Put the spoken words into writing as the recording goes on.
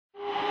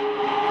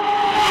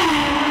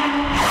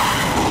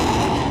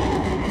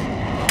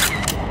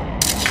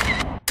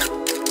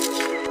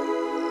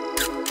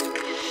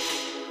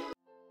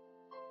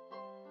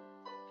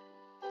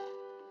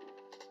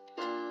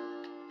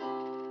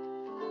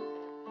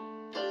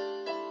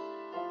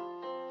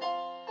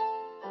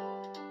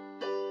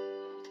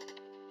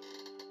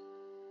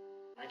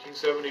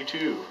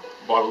1972,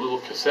 bought a little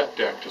cassette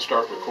deck to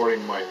start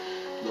recording my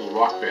little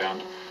rock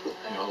band,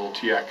 you know, a little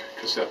TIAC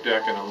cassette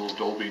deck and a little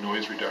Dolby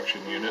noise reduction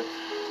unit,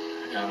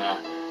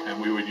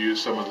 and we would use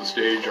some of the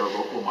stage, our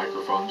vocal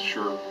microphones,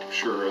 Shure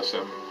SM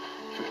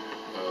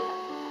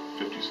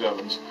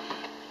 57s,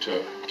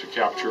 to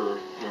capture,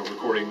 you know,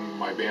 recording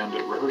my band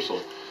at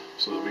rehearsal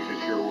so that we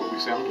could hear what we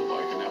sounded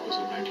like, and that was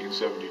in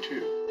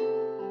 1972.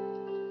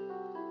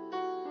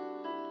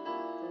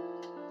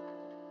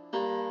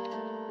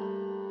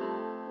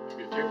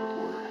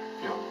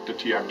 The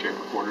TIAC tape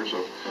recorders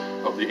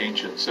of the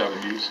ancient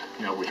 70s,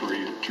 you know, which were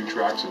either 2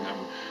 tracks, and then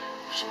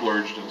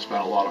splurged and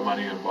spent a lot of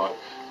money and bought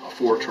a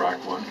 4-track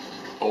one.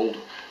 Old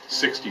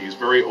 60s,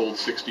 very old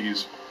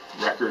 60s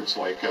records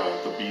like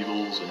the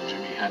Beatles and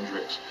Jimi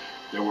Hendrix,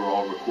 they were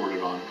all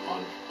recorded on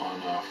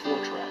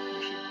 4-track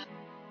machines.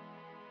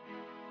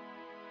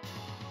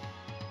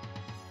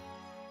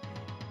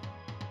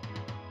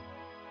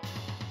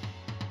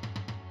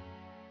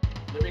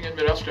 Living in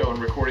Modesto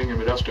and recording in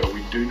Modesto,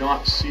 we do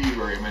not see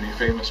very many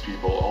famous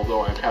people,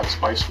 although I've had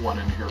Spice One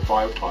in here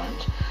 5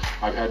 times.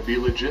 I've had Be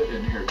Legit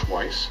in here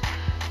twice.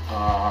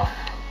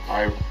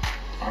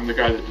 I'm the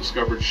guy that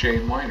discovered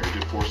Shane Weiner,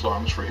 did 4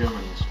 songs for him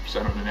and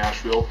sent him to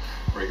Nashville,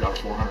 where he got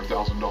a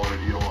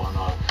 $400,000 deal on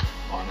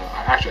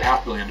actually a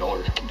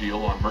 $500,000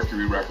 deal on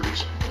Mercury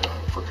Records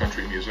for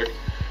country music.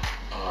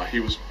 He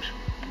was a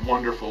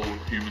wonderful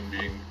human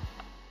being.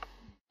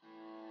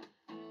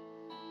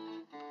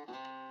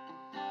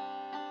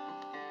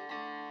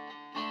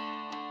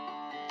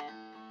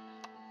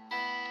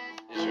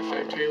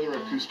 Taylor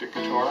acoustic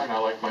guitar, and I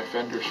like my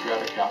Fender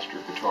Stratocaster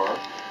guitar.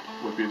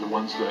 Would be the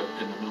ones that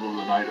in the middle of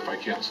the night, if I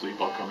can't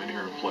sleep, I'll come in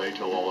here and play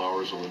till all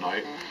hours of the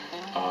night.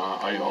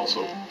 I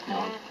also, you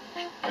know,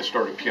 I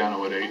started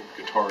piano at 8,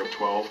 guitar at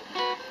 12.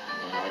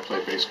 I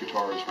play bass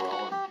guitar as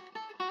well.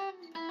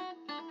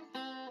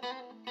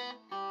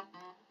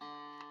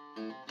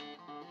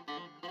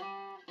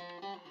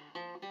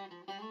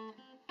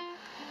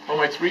 Well,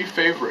 my 3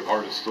 favorite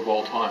artists of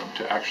all time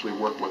to actually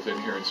work with in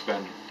here and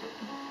spend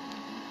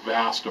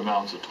vast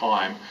amounts of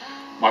time.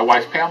 My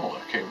wife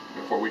Pamela came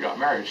before we got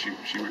married.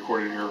 She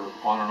recorded here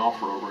on and off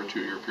for over a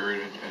 2-year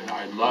period, and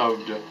I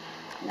loved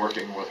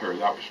working with her.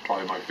 That was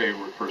probably my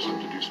favorite person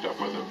to do stuff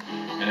with.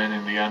 And then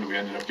in the end we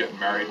ended up getting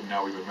married, and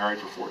now we've been married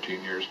for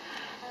 14 years.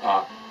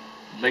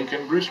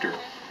 Lincoln Brewster.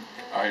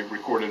 I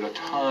recorded a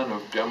ton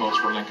of demos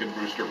for Lincoln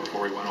Brewster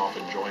before he went off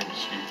and joined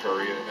Steve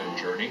Perry and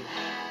Journey.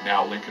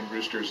 Now Lincoln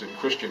Brewster's in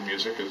Christian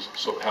music,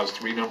 has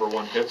 3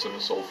 #1 hits and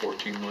has sold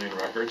 14 million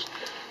records.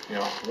 You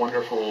know,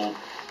 wonderful,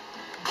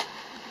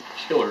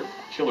 killer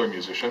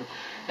musician.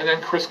 And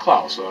then Chris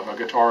Clouse, a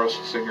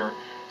guitarist, singer,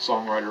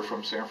 songwriter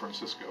from San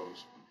Francisco.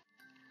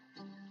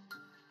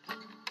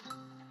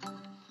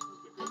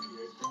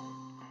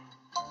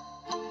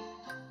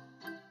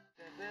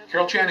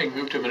 Carol Channing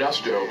moved to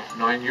Modesto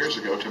 9 years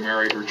ago to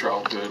marry her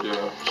childhood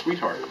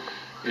sweetheart.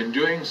 In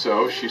doing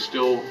so,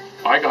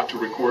 I got to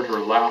record her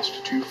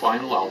last 2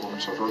 final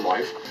albums of her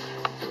life.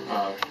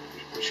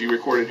 She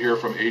recorded here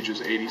from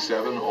ages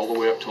 87 all the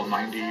way up till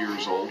 90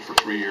 years old for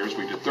 3 years.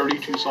 We did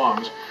 32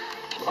 songs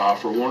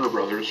for Warner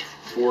Brothers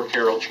for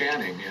Carol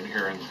Channing in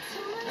here, and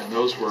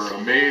those were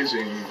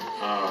amazing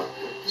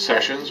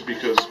sessions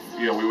because,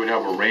 you know, we would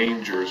have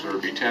arrangers, there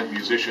would be 10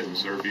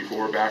 musicians, there would be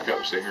 4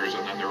 backup singers,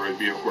 and then there would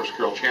be, of course,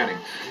 Carol Channing.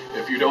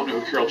 If you don't know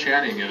who Carol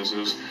Channing is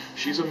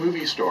she's a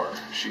movie star.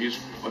 She's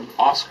an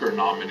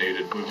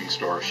Oscar-nominated movie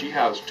star. She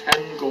has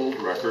 10 gold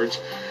records.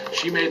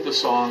 She made the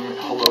song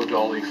Hello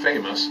Dolly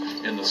famous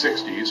in the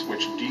 60s,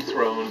 which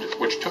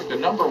took the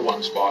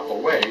 #1 spot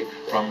away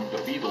from the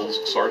Beatles'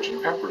 Sgt.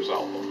 Pepper's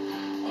album.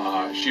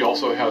 She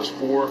also has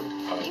 4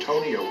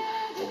 Tony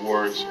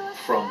Awards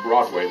from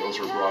Broadway. Those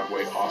are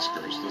Broadway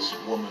Oscars. This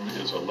woman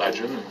is a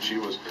legend, and she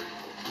was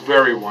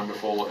very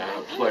wonderful and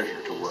a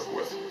pleasure to work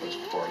with as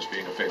far as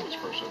being a famous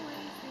person.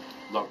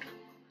 Loved her.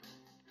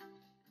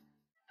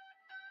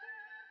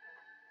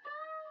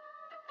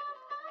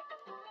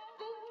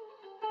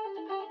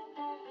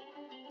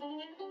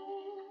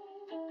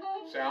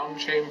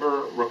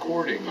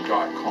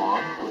 SoundChamberRecording.com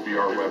would be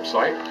our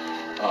website.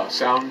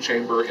 Sound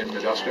Chamber in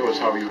Modesto is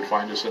how you would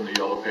find us in the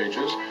Yellow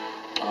Pages.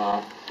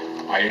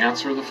 I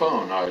answer the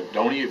phone.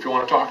 If you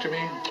want to talk to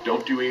me,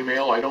 don't do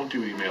email. I don't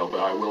do email,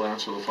 but I will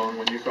answer the phone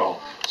when you call.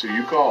 So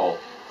you call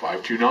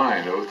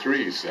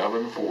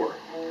 529-0374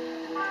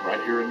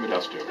 right here in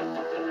Modesto.